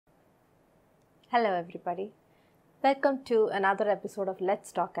Hello everybody. Welcome to another episode of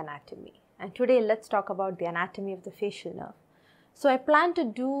Let's Talk Anatomy. And today let's talk about the anatomy of the facial nerve. So I plan to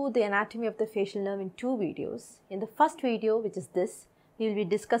do the anatomy of the facial nerve in two videos. In the first video, which is this, we will be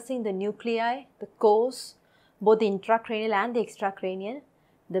discussing the nuclei, the cores, both the intracranial and the extracranial,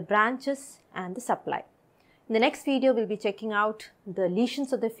 the branches and the supply. In the next video, we'll be checking out the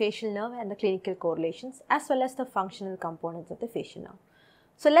lesions of the facial nerve and the clinical correlations as well as the functional components of the facial nerve.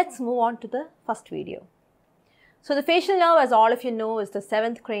 So let's move on to the first video. So the facial nerve, as all of you know, is the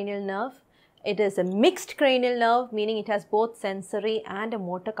seventh cranial nerve. It is a mixed cranial nerve, meaning it has both sensory and a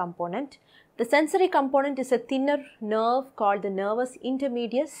motor component. The sensory component is a thinner nerve called the nervus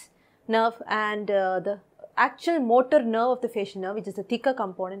intermedius nerve, and the actual motor nerve of the facial nerve, which is the thicker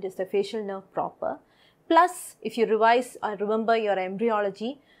component, is the facial nerve proper. Plus, if you revise or remember your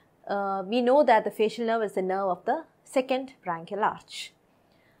embryology, we know that the facial nerve is the nerve of the second branchial arch.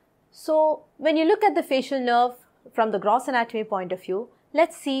 So, when you look at the facial nerve from the gross anatomy point of view,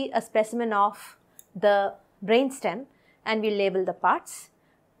 let's see a specimen of the brainstem and we label the parts.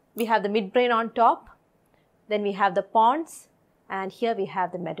 We have the midbrain on top, then we have the pons, and here we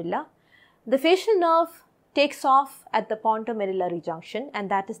have the medulla. The facial nerve takes off at the pontomedullary junction, and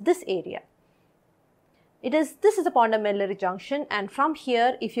that is this area. This is the pontomedullary junction, and from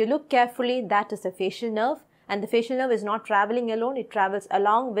here, if you look carefully, that is the facial nerve. And the facial nerve is not traveling alone, it travels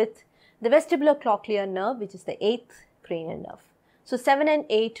along with the vestibulocochlear nerve, which is the 8th cranial nerve. So 7 and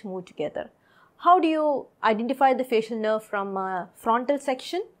 8 move together. How do you identify the facial nerve from a frontal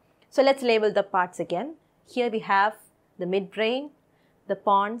section? So let's label the parts again. Here we have the midbrain, the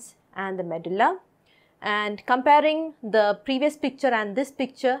pons and the medulla. And comparing the previous picture and this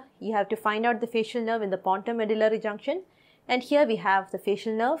picture, you have to find out the facial nerve in the pontomedullary junction. And here we have the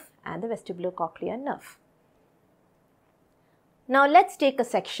facial nerve and the vestibulocochlear nerve. Now let's take a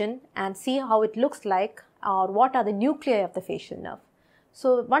section and see how it looks like, or what are the nuclei of the facial nerve.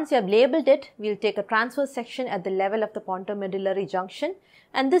 So once you have labeled it, we'll take a transverse section at the level of the pontomedullary junction,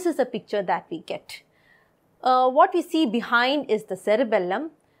 and this is a picture that we get. What we see behind is the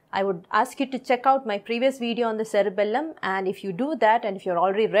cerebellum. I would ask you to check out my previous video on the cerebellum, and if you do that and if you've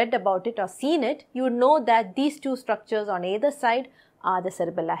already read about it or seen it, you would know that these two structures on either side are the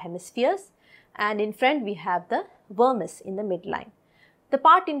cerebellar hemispheres, and in front we have the vermis in the midline. The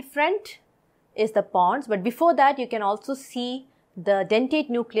part in front is the pons, but before that you can also see the dentate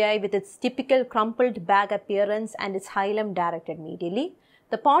nuclei with its typical crumpled bag appearance and its hilum directed medially.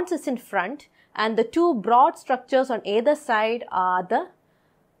 The pons is in front, and the two broad structures on either side are the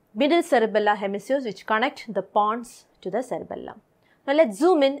middle cerebellar hemispheres which connect the pons to the cerebellum. Now let's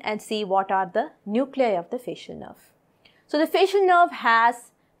zoom in and see what are the nuclei of the facial nerve. So the facial nerve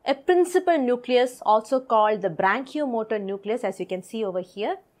has a principal nucleus, also called the branchiomotor nucleus, as you can see over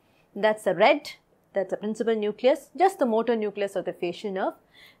here. That's the red, that's the principal nucleus, just the motor nucleus of the facial nerve.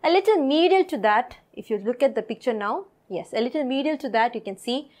 A little medial to that, if you look at the picture now, yes, a little medial to that, you can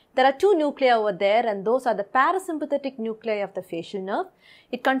see there are two nuclei over there, and those are the parasympathetic nuclei of the facial nerve.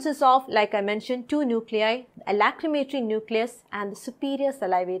 It consists of, like I mentioned, two nuclei, a lacrimatory nucleus and the superior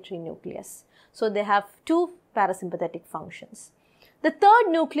salivatory nucleus. So they have two parasympathetic functions. The third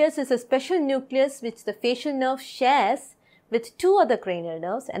nucleus is a special nucleus which the facial nerve shares with two other cranial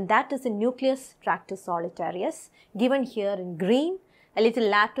nerves, and that is the nucleus tractus solitarius, given here in green, a little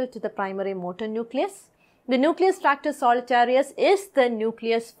lateral to the primary motor nucleus. The nucleus tractus solitarius is the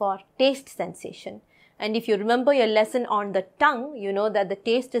nucleus for taste sensation. And if you remember your lesson on the tongue, you know that the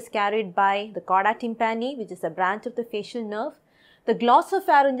taste is carried by the chorda tympani, which is a branch of the facial nerve, the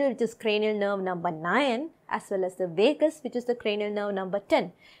glossopharyngeal, which is cranial nerve number 9, as well as the vagus, which is the cranial nerve number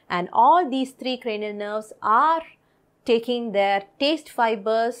 10. And all these three cranial nerves are taking their taste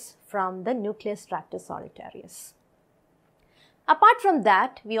fibers from the nucleus tractus solitarius. Apart from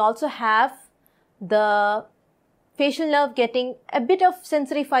that, we also have the facial nerve getting a bit of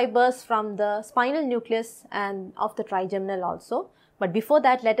sensory fibers from the spinal nucleus and of the trigeminal also. But before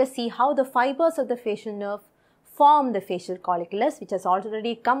that, let us see how the fibers of the facial nerve form the facial colliculus, which has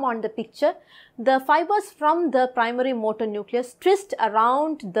already come on the picture. The fibers from the primary motor nucleus twist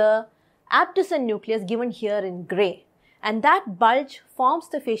around the abducens nucleus, given here in grey, and that bulge forms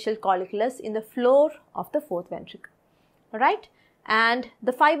the facial colliculus in the floor of the fourth ventricle. Alright, and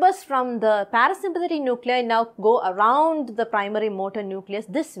the fibers from the parasympathetic nuclei now go around the primary motor nucleus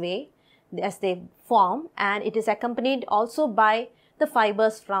this way as they form, and it is accompanied also by the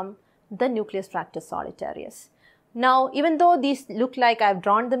fibers from the nucleus tractus solitarius. Now, even though these look like I have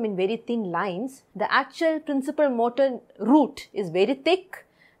drawn them in very thin lines, the actual principal motor root is very thick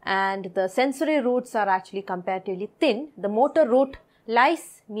and the sensory roots are actually comparatively thin. The motor root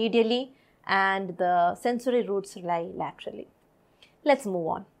lies medially and the sensory roots lie laterally. Let's move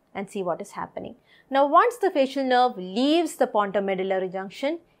on and see what is happening. Now, once the facial nerve leaves the pontomedullary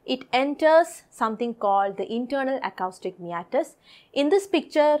junction, it enters something called the internal acoustic meatus. In this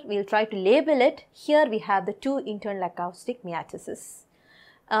picture, we'll try to label it. Here we have the two internal acoustic meatuses.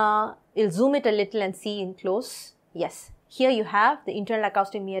 We'll zoom it a little and see in close. Yes, here you have the internal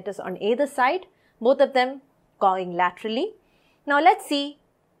acoustic meatus on either side, both of them going laterally. Now let's see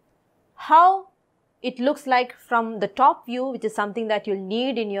how it looks like from the top view, which is something that you'll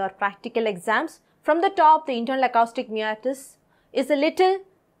need in your practical exams. From the top, the internal acoustic meatus is a little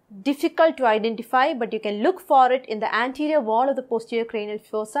difficult to identify, but you can look for it in the anterior wall of the posterior cranial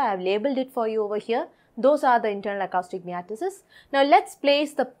fossa. I have labeled it for you over here. Those are the internal acoustic meatuses. Now let's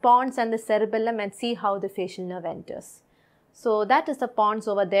place the pons and the cerebellum and see how the facial nerve enters. So that is the pons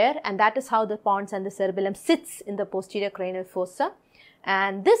over there, and that is how the pons and the cerebellum sits in the posterior cranial fossa.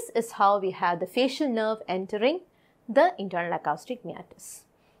 And this is how we have the facial nerve entering the internal acoustic meatus.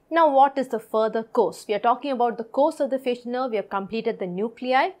 Now, what is the further course? We are talking about the course of the facial nerve. We have completed the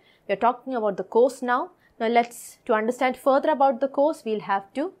nuclei. We are talking about the course now. Now, to understand further about the course, we'll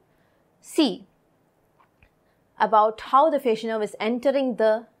have to see about how the facial nerve is entering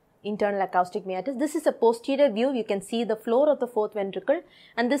the internal acoustic meatus. This is a posterior view. You can see the floor of the fourth ventricle,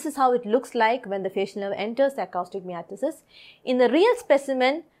 and this is how it looks like when the facial nerve enters the acoustic meatuses. In the real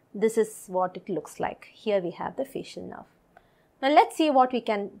specimen, this is what it looks like. Here we have the facial nerve. Now let's see what we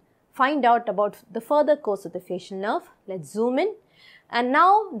can find out about the further course of the facial nerve. Let's zoom in. And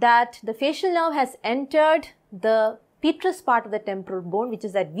now that the facial nerve has entered the petrous part of the temporal bone, which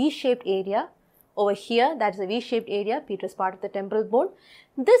is that V-shaped area over here, that is a V-shaped area, petrous part of the temporal bone.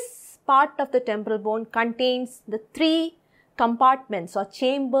 This part of the temporal bone contains the three compartments or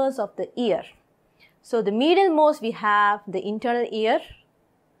chambers of the ear. So the medialmost, we have the internal ear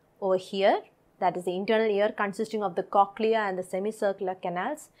over here. That is the internal ear consisting of the cochlea and the semicircular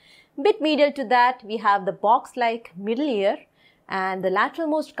canals. Bit medial to that, we have the box-like middle ear, and the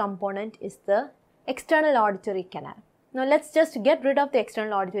lateralmost component is the external auditory canal. Now let's just get rid of the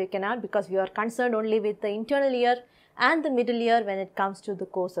external auditory canal because we are concerned only with the internal ear and the middle ear when it comes to the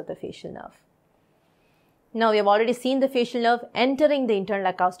course of the facial nerve. Now we have already seen the facial nerve entering the internal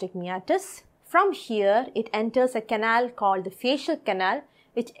acoustic meatus. From here, it enters a canal called the facial canal,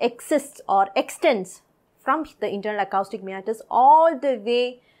 which exists or extends from the internal acoustic meatus all the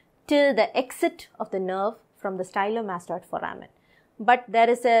way till the exit of the nerve from the stylomastoid foramen. But there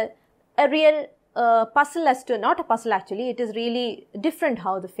is a real puzzle as to, not a puzzle actually, it is really different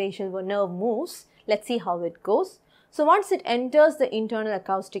how the facial nerve moves. Let's see how it goes. So once it enters the internal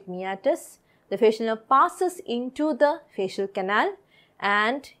acoustic meatus, the facial nerve passes into the facial canal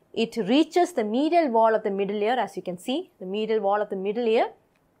and it reaches the medial wall of the middle ear, as you can see, the medial wall of the middle ear.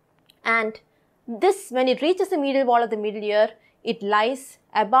 And this, when it reaches the medial wall of the middle ear, it lies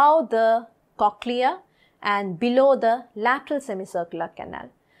above the cochlea and below the lateral semicircular canal.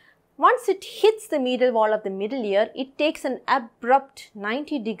 Once it hits the medial wall of the middle ear, it takes an abrupt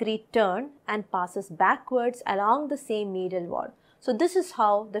 90-degree turn and passes backwards along the same medial wall. So this is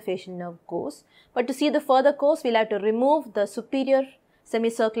how the facial nerve goes. But to see the further course, we'll have to remove the superior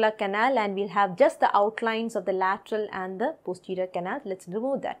semicircular canal and we'll have just the outlines of the lateral and the posterior canal. Let's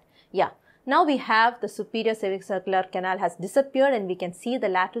remove that. Yeah, now we have the superior semicircular canal has disappeared and we can see the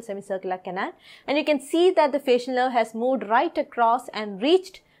lateral semicircular canal, and you can see that the facial nerve has moved right across and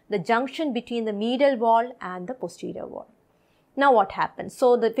reached the junction between the medial wall and the posterior wall. Now what happens?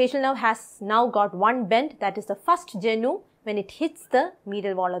 So the facial nerve has now got one bend, that is the first genu when it hits the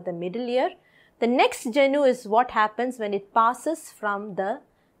medial wall of the middle ear. The next genu is what happens when it passes from the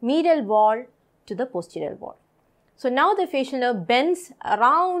medial wall to the posterior wall. So now the facial nerve bends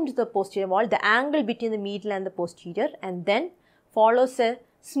around the posterior wall, the angle between the medial and the posterior, and then follows a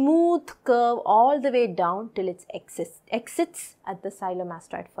smooth curve all the way down till it exits at the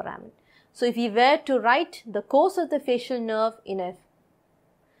stylomastoid foramen. So if we were to write the course of the facial nerve in a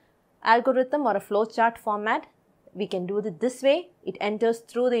algorithm or a flowchart format, we can do it this way. It enters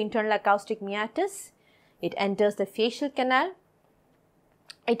through the internal acoustic meatus, it enters the facial canal,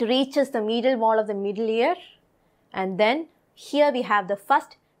 it reaches the medial wall of the middle ear, and then here we have the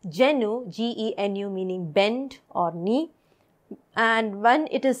first genu, G-E-N-U, meaning bend or knee. And when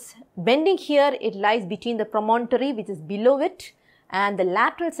it is bending here, it lies between the promontory, which is below it, and the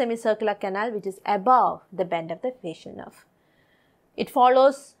lateral semicircular canal, which is above the bend of the facial nerve. It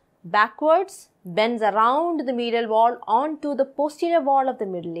follows backwards, bends around the medial wall onto the posterior wall of the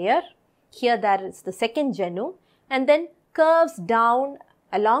middle ear. Here there is the second genu, and then curves down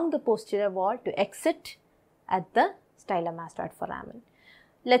along the posterior wall to exit at the stylomastoid foramen.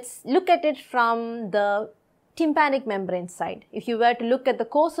 let's look at it from the tympanic membrane side. If you were to look at the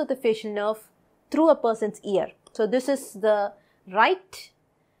course of the facial nerve through a person's ear. So this is the right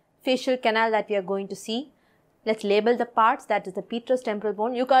facial canal that we are going to see. Let's label the parts. That is the petrous temporal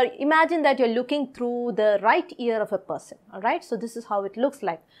bone. You can imagine that you're looking through the right ear of a person. Alright, so this is how it looks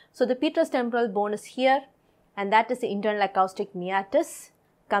like. So the petrous temporal bone is here, and that is the internal acoustic meatus.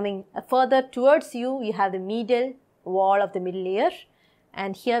 Coming further towards you, you have the medial wall of the middle ear,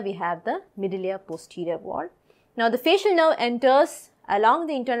 and here we have the middle ear posterior wall. Now the facial nerve enters along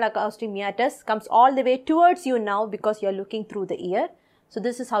the internal acoustic meatus, comes all the way towards you now because you are looking through the ear. So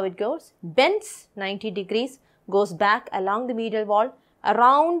this is how it goes. Bends 90 degrees, goes back along the medial wall,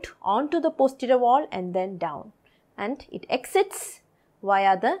 around onto the posterior wall, and then down. And it exits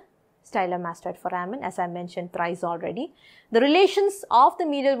via the stylomastoid foramen, as I mentioned thrice already. The relations of the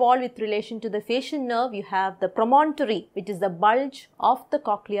medial wall with relation to the facial nerve, you have the promontory, which is the bulge of the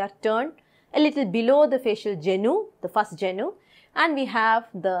cochlear turn, a little below the facial genu, the first genu, and we have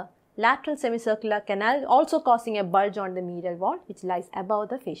the lateral semicircular canal also causing a bulge on the medial wall, which lies above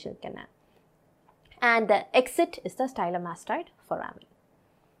the facial canal. And the exit is the stylomastoid foramen.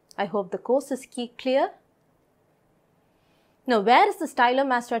 I hope the course is clear. Now, where is the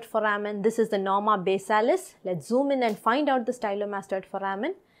stylomastoid foramen? This is the norma basalis. Let's zoom in and find out the stylomastoid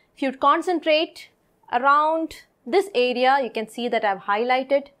foramen. If you concentrate around this area, you can see that I have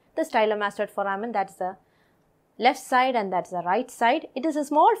highlighted the stylomastoid foramen. That is the left side and that's the right side. It is a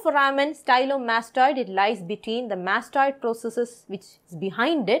small foramen, stylomastoid. It lies between the mastoid processes which is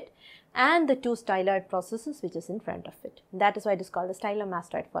behind it and the two styloid processes which is in front of it. That is why it is called the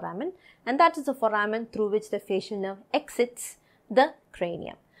stylomastoid foramen, and that is the foramen through which the facial nerve exits the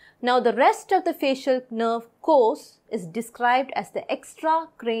cranium. Now the rest of the facial nerve course is described as the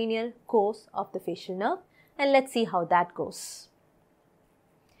extracranial course of the facial nerve, and let's see how that goes.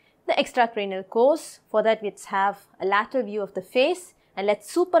 The extracranial course, for that let's have a lateral view of the face, and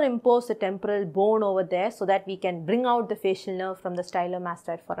let's superimpose the temporal bone over there so that we can bring out the facial nerve from the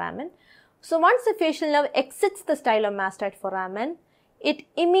stylomastoid foramen. So once the facial nerve exits the stylomastoid foramen, it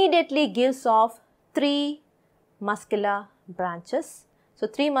immediately gives off three muscular branches. So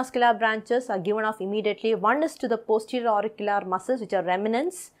three muscular branches are given off immediately. One is to the posterior auricular muscles, which are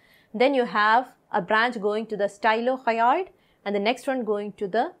remnants. Then you have a branch going to the stylohyoid, and the next one going to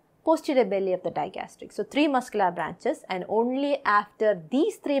the posterior belly of the digastric. So three muscular branches, and only after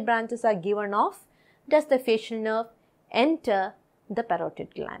these three branches are given off does the facial nerve enter the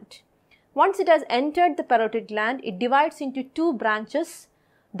parotid gland. Once it has entered the parotid gland, it divides into two branches,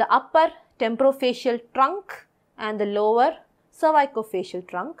 the upper temporofacial trunk and the lower cervicofacial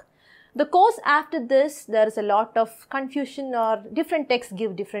trunk. The course after this, there is a lot of confusion, or different texts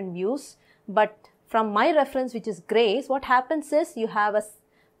give different views, but from my reference, which is Gray's, what happens is you have a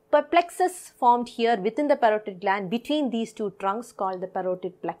plexus formed here within the parotid gland between these two trunks called the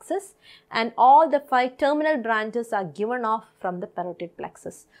parotid plexus, and all the five terminal branches are given off from the parotid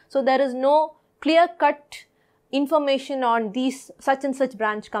plexus. So there is no clear-cut information on these such and such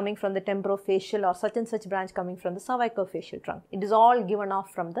branch coming from the temporofacial or such and such branch coming from the cervicofacial trunk. It is all given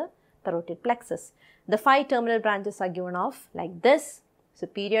off from the parotid plexus. The five terminal branches are given off like this.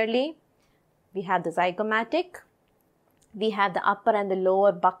 Superiorly, we have the zygomatic. We have the upper and the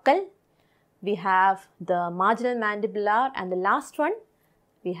lower buccal, we have the marginal mandibular, and the last one,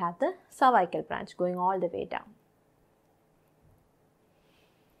 we have the cervical branch going all the way down.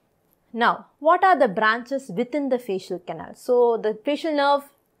 Now, what are the branches within the facial canal? So, the facial nerve,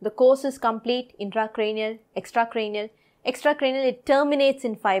 the course is complete, intracranial, extracranial. Extracranial, it terminates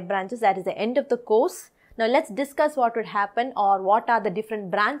in 5 branches, that is the end of the course. Now, let's discuss what would happen, or what are the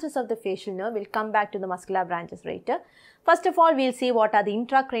different branches of the facial nerve. We'll come back to the muscular branches later. First of all, we'll see what are the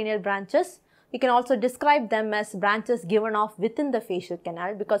intracranial branches. We can also describe them as branches given off within the facial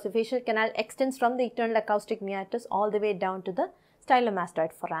canal, because the facial canal extends from the internal acoustic meatus all the way down to the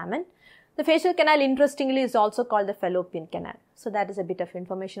stylomastoid foramen. The facial canal, interestingly, is also called the fallopian canal. So that is a bit of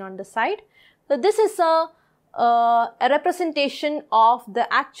information on the side. So this is a representation of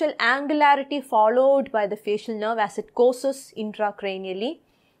the actual angularity followed by the facial nerve as it courses intracranially.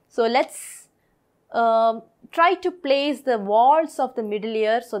 So let's try to place the walls of the middle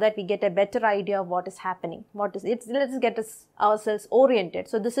ear so that we get a better idea of what is happening. Let's get ourselves oriented.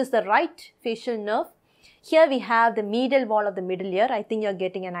 So this is the right facial nerve. Here we have the medial wall of the middle ear. I think you're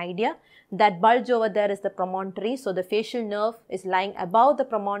getting an idea. That bulge over there is the promontory. So the facial nerve is lying above the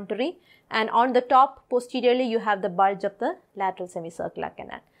promontory, and on the top posteriorly you have the bulge of the lateral semicircular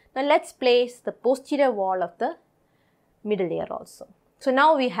canal. Now let's place the posterior wall of the middle ear also. So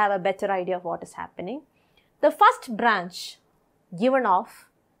now we have a better idea of what is happening. The first branch given off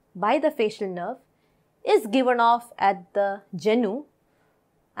by the facial nerve is given off at the genu,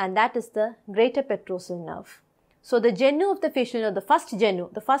 and that is the greater petrosal nerve. So the genu of the facial nerve, the first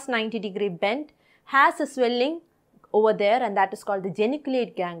 90-degree bend, has a swelling over there, and that is called the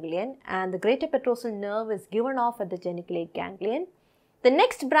geniculate ganglion, and the greater petrosal nerve is given off at the geniculate ganglion. The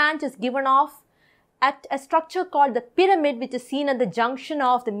next branch is given off at a structure called the pyramid, which is seen at the junction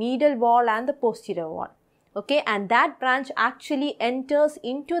of the medial wall and the posterior wall. Okay, and that branch actually enters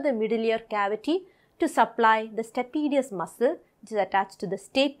into the middle ear cavity to supply the stapedius muscle, which is attached to the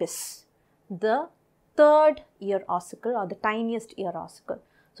stapes, the third ear ossicle or the tiniest ear ossicle.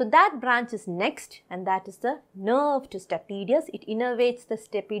 So that branch is next, and that is the nerve to stapedius. It innervates the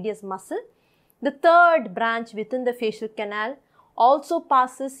stapedius muscle. The third branch within the facial canal also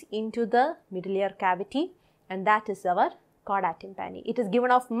passes into the middle ear cavity, and that is our chorda tympani. It is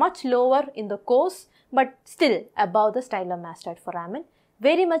given off much lower in the course, but still above the stylomastoid foramen,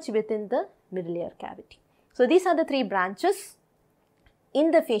 very much within the middle ear cavity. So these are the three branches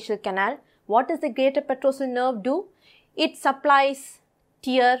in the facial canal. What does the greater petrosal nerve do? It supplies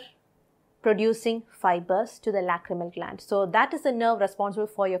tear producing fibers to the lacrimal gland. So that is the nerve responsible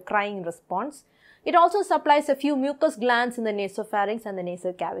for your crying response. It also supplies a few mucous glands in the nasopharynx and the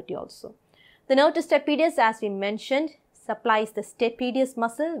nasal cavity also. The nerve to stapedius, as we mentioned, supplies the stapedius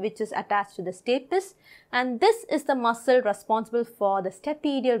muscle, which is attached to the stapes, and this is the muscle responsible for the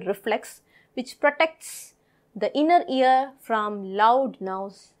stapedial reflex, which protects the inner ear from loud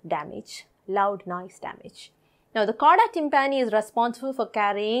noise damage. Now the chorda tympani is responsible for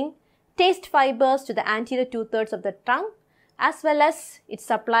carrying taste fibers to the anterior 2/3 of the tongue, as well as it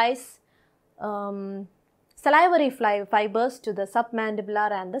supplies salivary fibers to the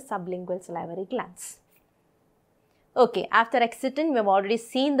submandibular and the sublingual salivary glands. Okay, after excitin, we have already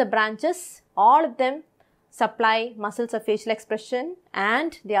seen the branches. All of them supply muscles of facial expression,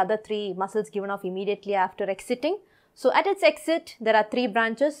 and the other three muscles given off immediately after exciting. So at its exit, there are three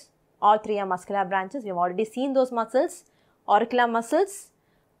branches. All three are muscular branches. We have already seen those muscles: auricular muscles,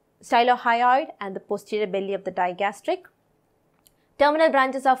 stylohyoid, and the posterior belly of the digastric. Terminal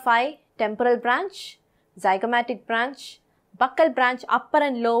branches are 5: temporal branch, zygomatic branch, buccal branch, upper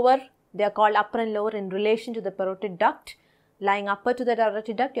and lower. They are called upper and lower in relation to the parotid duct. Lying upper to the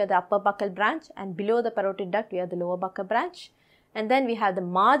parotid duct, you have the upper buccal branch, and below the parotid duct, you have the lower buccal branch. And then we have the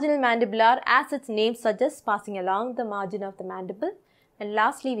marginal mandibular, as its name suggests, passing along the margin of the mandible. And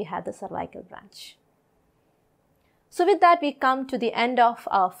lastly, we have the cervical branch. So with that, we come to the end of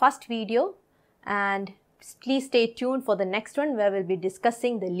our first video, and please stay tuned for the next one, where we'll be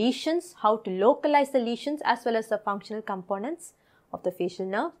discussing the lesions, how to localize the lesions, as well as the functional components of the facial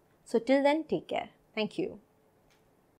nerve. So till then, take care. Thank you.